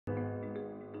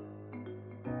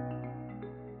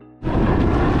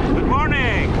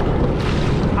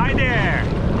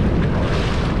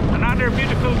another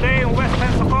beautiful day in West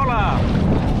Pensacola.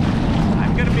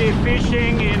 I'm going to be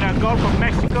fishing in the Gulf of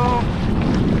Mexico,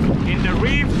 in the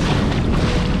reefs.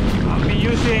 I'll be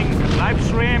using live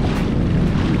shrimp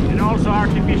and also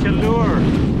artificial lure.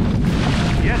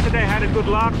 Yesterday I had a good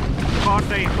luck, caught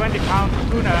a 20-pound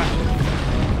tuna,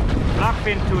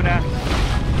 blackfin tuna,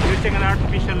 using an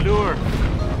artificial lure.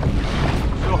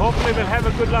 So hopefully we'll have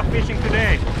a good luck fishing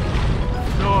today.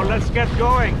 So let's get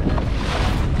going.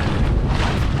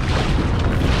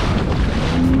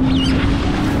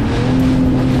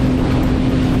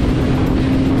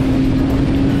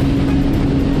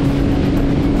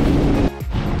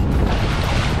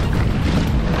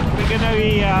 We're gonna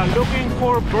be looking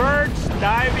for birds,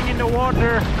 diving in the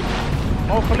water.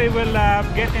 Hopefully we'll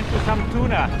get into some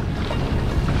tuna.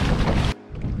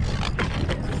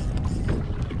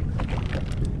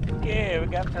 Okay, we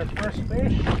got our first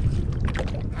fish.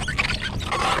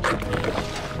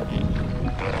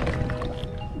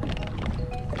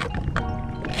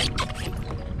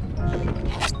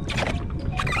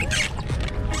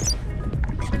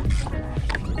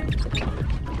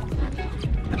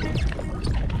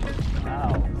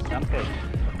 Wow, something.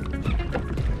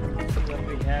 Let's see what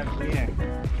we have here.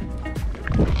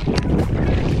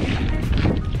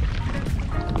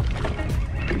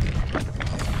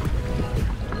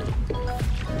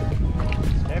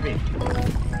 Heavy.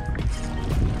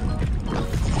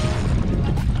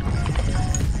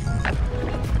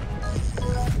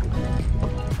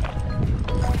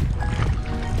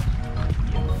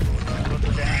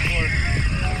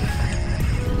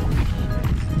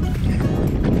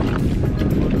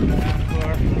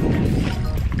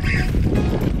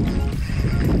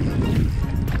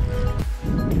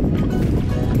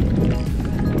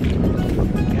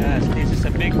 Yes, this is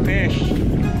a big fish.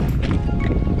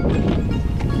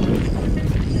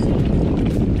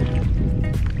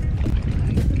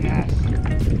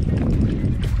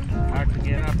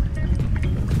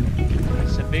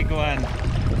 Big one. Oh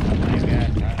my God,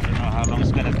 I don't know how long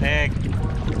it's gonna take.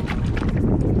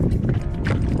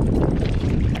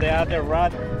 The other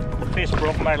rod, the fish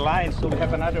broke my line, so we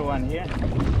have another one here.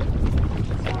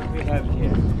 Let's see what we have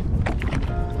here.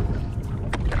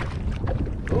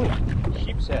 Oh,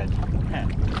 sheepshead.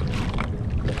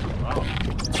 Wow,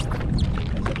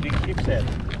 that's a big sheepshead.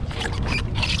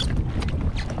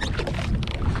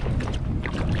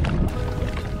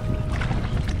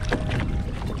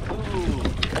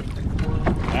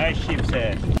 Nice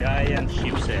sheepshead, giant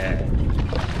sheepshead.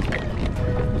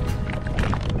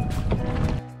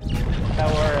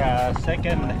 Our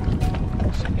second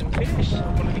fish.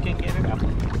 Hopefully we can get it up.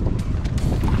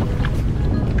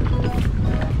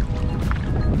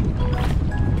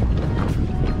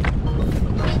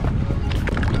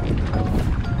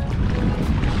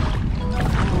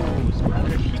 Oh, it's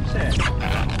another sheepshead.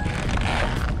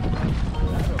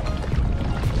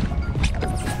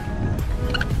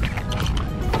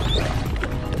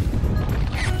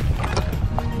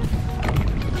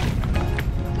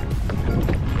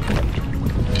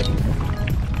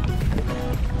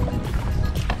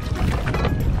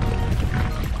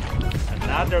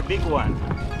 Another big one.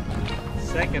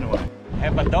 Second one.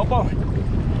 Have a double. 2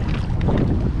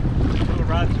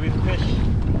 rods with fish.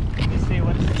 Let me see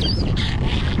what's this.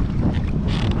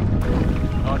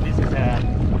 Oh, this is a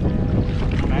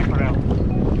mackerel.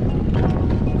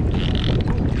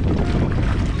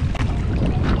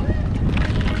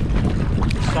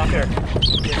 Sucker.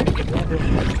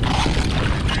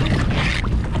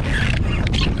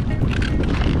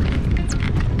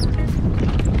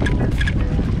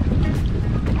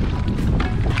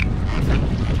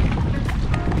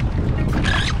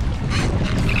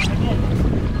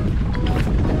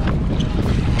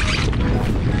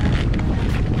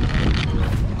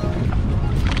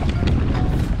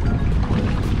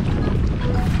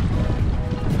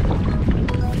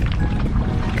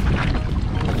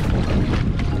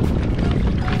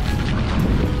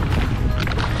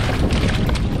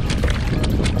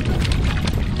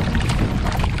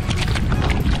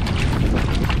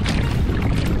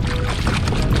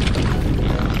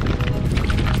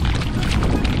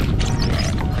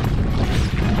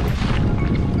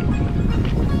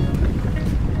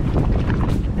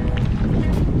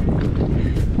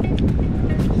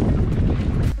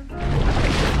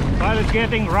 It's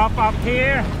getting rough up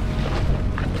here.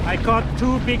 I caught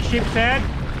 2 big sheepshead,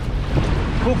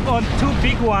 hooked on 2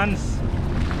 big ones.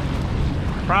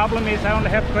 Problem is I only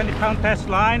have 20-pound test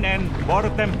line and both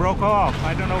of them broke off.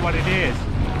 I don't know what it is.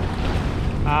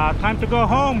 Time to go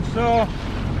home, so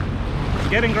it's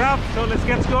getting rough, so let's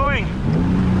get going.